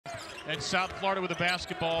And South Florida with the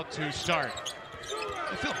basketball to start.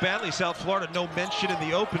 I feel badly, South Florida, no mention in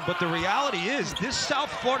the open, but the reality is this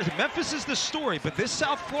South Florida, Memphis is the story, but this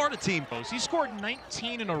South Florida team. He scored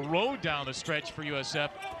 19 in a row down the stretch for USF.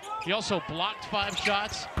 He also blocked 5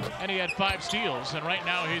 shots, and he had 5 steals. And right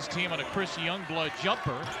now his team on a Chris Youngblood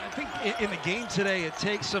jumper. I think in the game today, it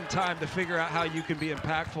takes some time to figure out how you can be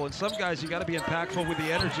impactful. And some guys, you got to be impactful with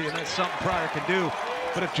the energy, and that's something Pryor can do.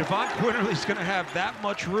 But if Javon Quinterly's going to have that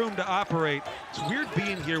much room to operate, it's weird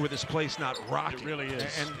being here with this place not rocking. It really is.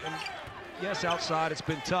 And yes, outside it's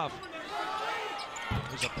been tough.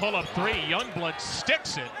 There's a pull-up 3. Youngblood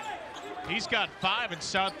sticks it. He's got 5, and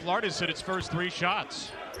South Florida's hit its first 3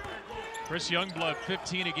 shots. Chris Youngblood,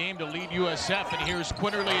 15 a game to lead USF, and here's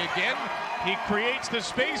Quinterly again. He creates the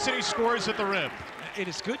space and he scores at the rim. It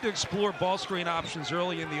is good to explore ball screen options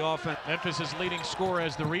early in the offense. Memphis' leading scorer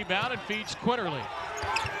has the rebound and feeds Quinterly,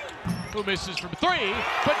 who misses from 3,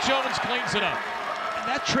 but Jones cleans it up. And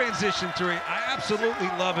that transition 3, I absolutely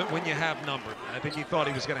love it when you have number. I think he thought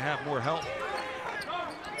he was going to have more help.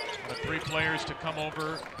 The 3 players to come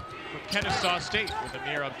over from Kennesaw State with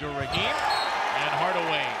Amir Abdur-Rahim, and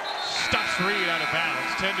Hardaway stuffs Reed out of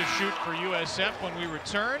bounds. 10 to shoot for USF when we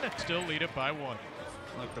return. Still lead it by 1.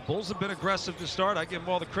 Look, the Bulls have been aggressive to start. I give them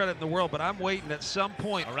all the credit in the world, but I'm waiting at some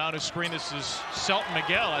point. Around his screen, this is Selton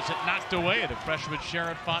Miguel as it knocked away. The freshman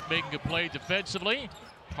Sharon Font making a play defensively.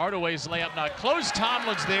 Hardaway's layup not close.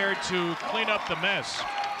 Tomlin's there to clean up the mess.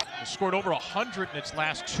 They scored over 100 in its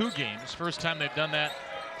last 2 games. First time they've done that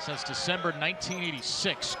since December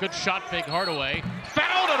 1986. Good shot fake Hardaway.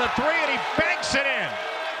 Fouled on a 3 and he banks it in.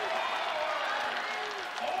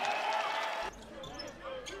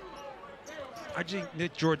 I think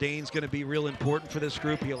Nick Jourdain's going to be real important for this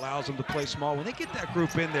group. He allows them to play small. When they get that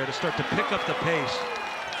group in there to start to pick up the pace.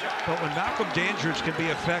 But when Malcolm Dandridge can be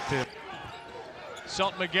effective.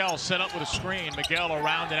 Selton Miguel set up with a screen. Miguel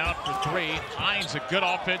around and out for 3. Hines, a good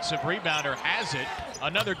offensive rebounder, has it.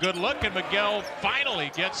 Another good look, and Miguel finally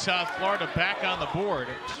gets South Florida back on the board.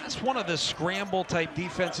 That's one of the scramble type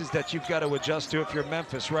defenses that you've got to adjust to if you're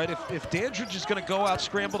Memphis, right? If Dandridge is going to go out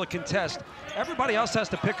scramble to contest, everybody else has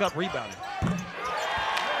to pick up rebounding.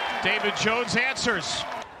 David Jones answers.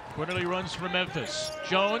 Quinterly runs for Memphis.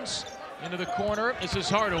 Jones into the corner. This is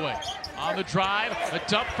Hardaway on the drive. A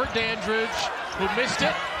dump for Dandridge, who missed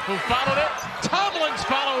it, who followed it. Tomlin's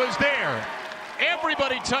follow is there.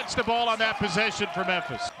 Everybody touched the ball on that possession for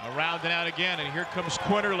Memphis. Around and out again, and here comes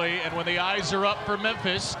Quinterly, and when the eyes are up for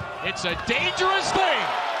Memphis, it's a dangerous thing.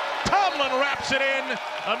 Tomlin wraps it in.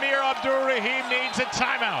 Amir Abdur-Rahim needs a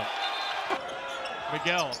timeout.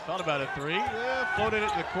 Miguel thought about a 3, floated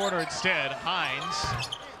it in the corner instead. Hines,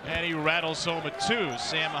 and he rattles home a 2.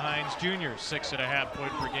 Sam Hines Jr., 6.5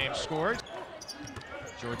 point per game scored.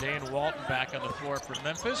 Jourdain Walton back on the floor for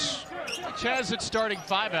Memphis, which has its starting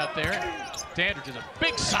 5 out there. Dandridge has a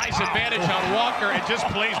big size advantage on Walker and just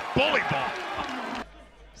plays bully ball.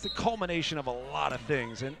 It's the culmination of a lot of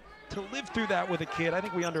things, and to live through that with a kid, I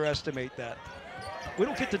think we underestimate that. We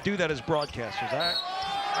don't get to do that as broadcasters.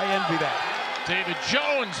 I envy that. David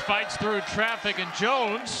Jones fights through traffic, and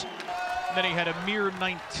Jones, and then he had a mere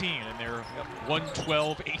 19 in their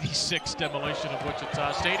 112-86 demolition of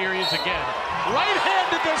Wichita State. Here he is again.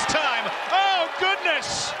 Right-handed this time. Oh,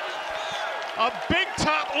 goodness. A big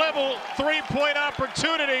top-level 3-point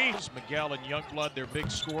opportunity. Miguel and Youngblood, their big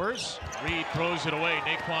scorers. Reed throws it away.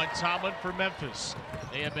 Naquan Tomlin for Memphis.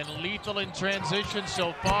 They have been lethal in transition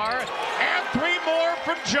so far. And 3 more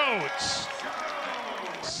from Jones.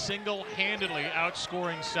 Single-handedly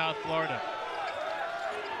outscoring South Florida.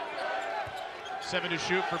 7 to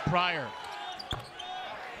shoot for Pryor.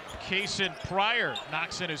 Kasean Pryor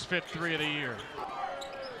knocks in his 5th 3 of the year.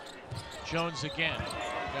 Jones again.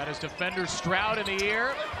 Got his defender Stroud in the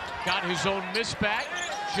air. Got his own miss back.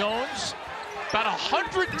 Jones, about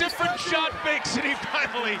 100 different shot fakes, and he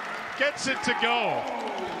finally gets it to go.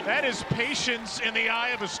 That is patience in the eye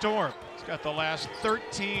of a storm. He's got the last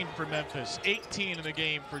 13 for Memphis, 18 in the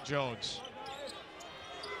game for Jones.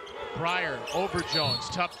 Pryor over Jones,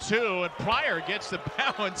 tough 2, and Pryor gets the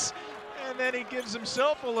balance, and then he gives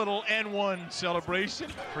himself a little N1 celebration.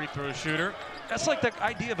 Free throw shooter. That's like the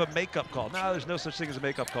idea of a makeup call. No, there's no such thing as a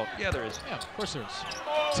makeup call. Yeah, there is. Yeah, of course there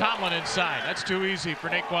is. Tomlin inside. That's too easy for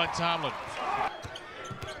Naquan Tomlin.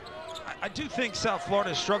 I do think South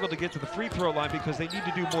Florida has struggled to get to the free throw line because they need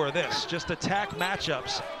to do more of this. Just attack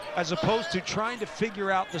matchups as opposed to trying to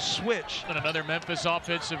figure out the switch. And another Memphis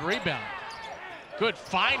offensive rebound. Good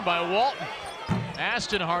find by Walton.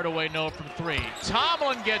 Aston Hardaway no from 3.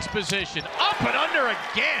 Tomlin gets position. Up and under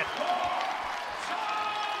again.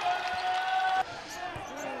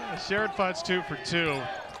 Sharon Font's 2 for 2.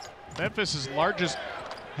 Memphis' largest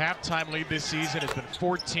halftime lead this season has been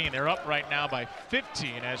 14. They're up right now by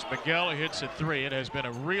 15 as Miguel hits a three. It has been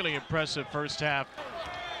a really impressive first half.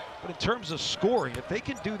 But in terms of scoring, if they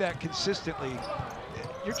can do that consistently,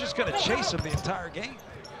 you're just going to chase them the entire game.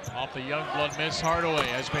 Off the Youngblood miss, Hardaway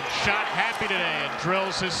has been shot happy today and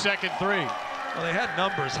drills his second three. Well, they had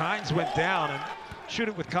numbers. Hines went down and shoot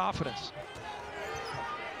it with confidence.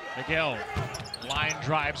 Miguel line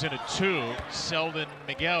drives into two. Selden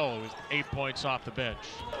Miguel with 8 points off the bench.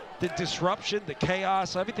 The disruption, the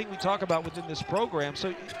chaos, everything we talk about within this program. So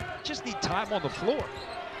you just need time on the floor.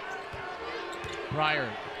 Pryor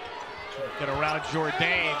get around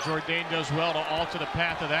Jourdain. Jourdain does well to alter the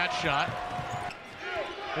path of that shot.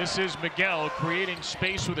 This is Miguel creating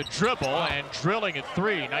space with a dribble and drilling a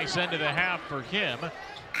three. Nice end of the half for him.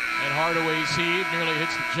 And Hardaway's heave nearly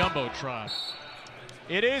hits the jumbotron.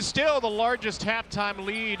 It is still the largest halftime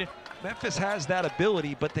lead. Memphis has that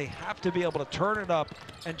ability, but they have to be able to turn it up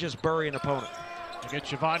and just bury an opponent. You get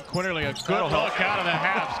Javon Quinterly, a good hook out of the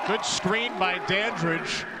half. Good screen by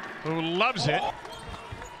Dandridge, who loves it.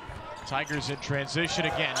 Tigers in transition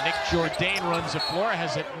again. Nick Jourdain runs the floor,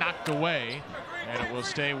 has it knocked away, and it will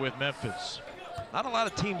stay with Memphis. Not a lot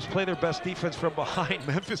of teams play their best defense from behind.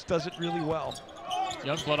 Memphis does it really well.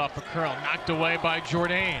 Youngblood off a curl, knocked away by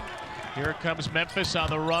Jourdain. Here comes Memphis on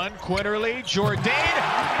the run. Quinterly,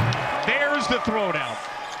 Jourdain. There's the throwdown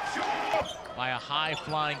by a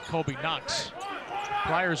high-flying Kobe Knox.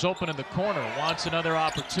 Pryor's open in the corner, wants another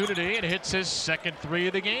opportunity, and hits his second three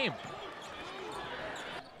of the game.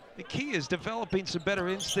 The key is developing some better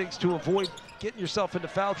instincts to avoid getting yourself into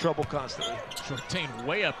foul trouble constantly. Jourdain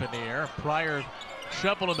way up in the air. Pryor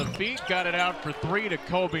shoveled in the feet, got it out for three to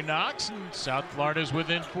Kobe Knox, and South Florida's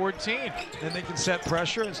within 14. Then they can set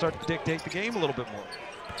pressure and start to dictate the game a little bit more.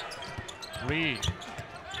 Reed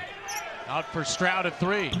out for Stroud at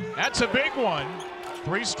three. That's a big one.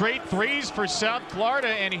 3 straight threes for South Florida,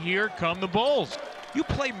 and here come the Bulls. You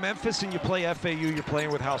play Memphis and you play FAU, you're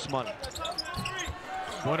playing with house money.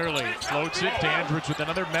 Quinterly floats it. Dandridge with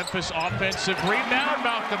another Memphis offensive rebound.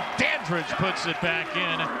 Malcolm Dandridge puts it back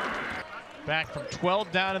in. Back from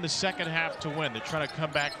 12 down in the second half to win. They're trying to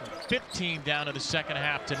come back from 15 down in the second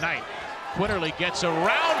half tonight. Quinterly gets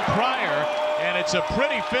around Pryor, and it's a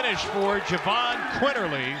pretty finish for Javon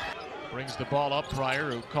Quinterly. Brings the ball up.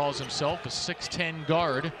 Pryor, who calls himself a 6'10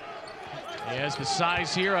 guard. He has the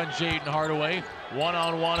size here on Jaden Hardaway.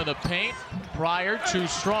 One-on-one in the paint. Pryor too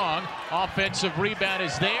strong. Offensive rebound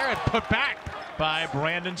is there and put back by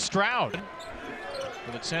Brandon Stroud.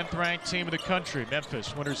 For the 10th ranked team of the country,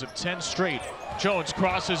 Memphis, winners of 10 straight. Jones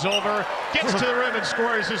crosses over, gets to the rim and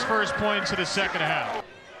scores his first points of the second half.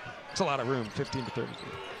 It's a lot of room, 15 to 33.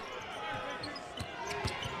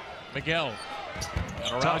 Miguel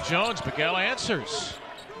and around Jones. Miguel answers.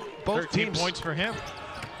 Both 13 teams. points for him.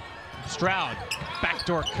 Stroud,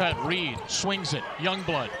 backdoor cut, Reed swings it.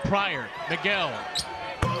 Youngblood, Pryor, Miguel.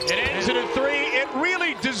 It ends in a three. It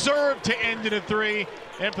really deserved to end in a three.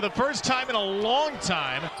 And for the first time in a long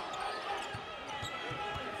time,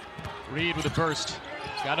 Reed with a burst.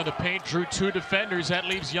 Got in the paint, drew 2 defenders. That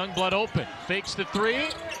leaves Youngblood open. Fakes the three,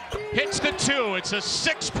 hits the 2. It's a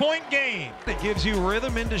 6-point game. It gives you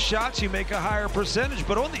rhythm into shots. You make a higher percentage.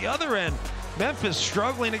 But on the other end, Memphis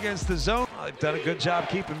struggling against the zone. They've done a good job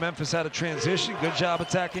keeping Memphis out of transition. Good job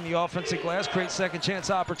attacking the offensive glass. Create second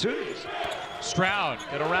chance opportunities. Stroud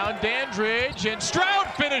get around Dandridge, and Stroud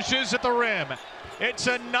finishes at the rim. It's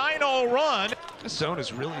a 9-0 run. This zone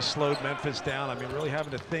has really slowed Memphis down. I mean, really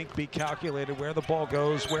having to think, be calculated, where the ball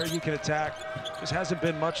goes, where you can attack. Just hasn't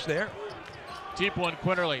been much there. Deep one,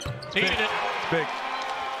 Quinterly. Heated it. It's big.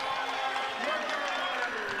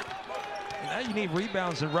 And now you need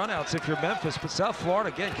rebounds and runouts if you're Memphis, but South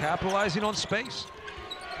Florida, again, capitalizing on space.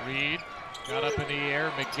 Reed got up in the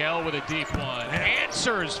air. Miguel with a deep one.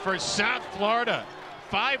 Answers for South Florida.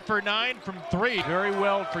 5 for 9 from 3. Very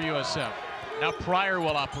well for USF. Now Pryor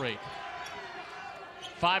will operate.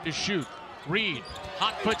 5 to shoot. Reed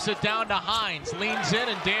hot puts it down to Hines. Leans in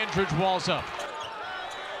and Dandridge walls up.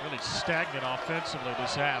 Really stagnant offensively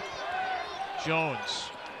this half. Jones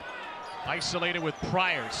isolated with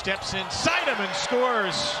Pryor. Steps inside him and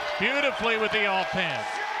scores beautifully with the offhand.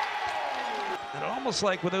 And almost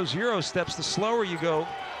like with those Euro steps, the slower you go,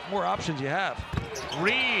 more options you have.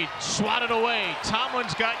 Reed swatted away.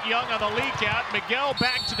 Tomlin's got Young on the leak out. Miguel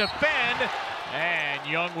back to defend. And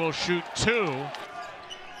Young will shoot 2.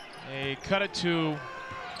 They cut it to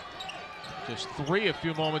just 3 a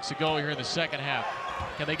few moments ago here in the second half.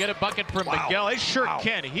 Can they get a bucket from Miguel? They sure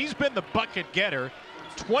can. He's been the bucket getter.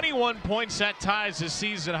 21 points, that ties his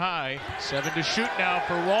season high. 7 to shoot now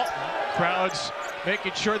for Walton. Crowds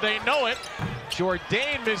making sure they know it.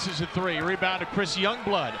 Jourdain misses a three. Rebound to Chris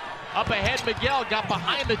Youngblood. Up ahead, Miguel got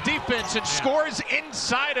behind the defense and scores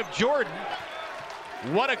inside of Jordan.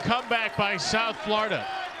 What a comeback by South Florida.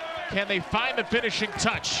 Can they find the finishing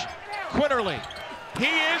touch? Quinterly, he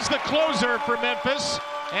is the closer for Memphis,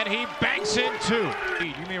 and he banks in two.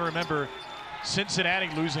 You may remember Cincinnati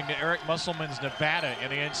losing to Eric Musselman's Nevada in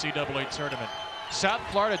the NCAA tournament. South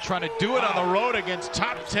Florida trying to do it on the road against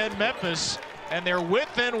top-10 Memphis, and they're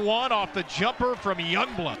within one off the jumper from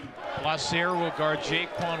Youngblood. Lacer will guard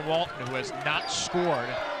Jaquan Walton, who has not scored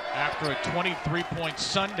after a 23-point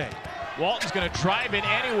Sunday. Walton's going to drive in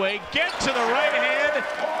anyway, get to the right hand,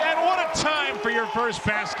 and what a time for your first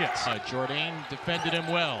basket. Jourdain defended him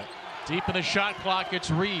well. Deep in the shot clock,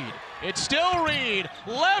 it's Reed. It's still Reed.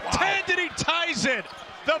 Left-handed, he ties it.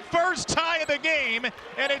 The first tie of the game,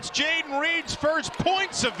 and it's Jaden Reed's first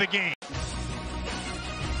points of the game.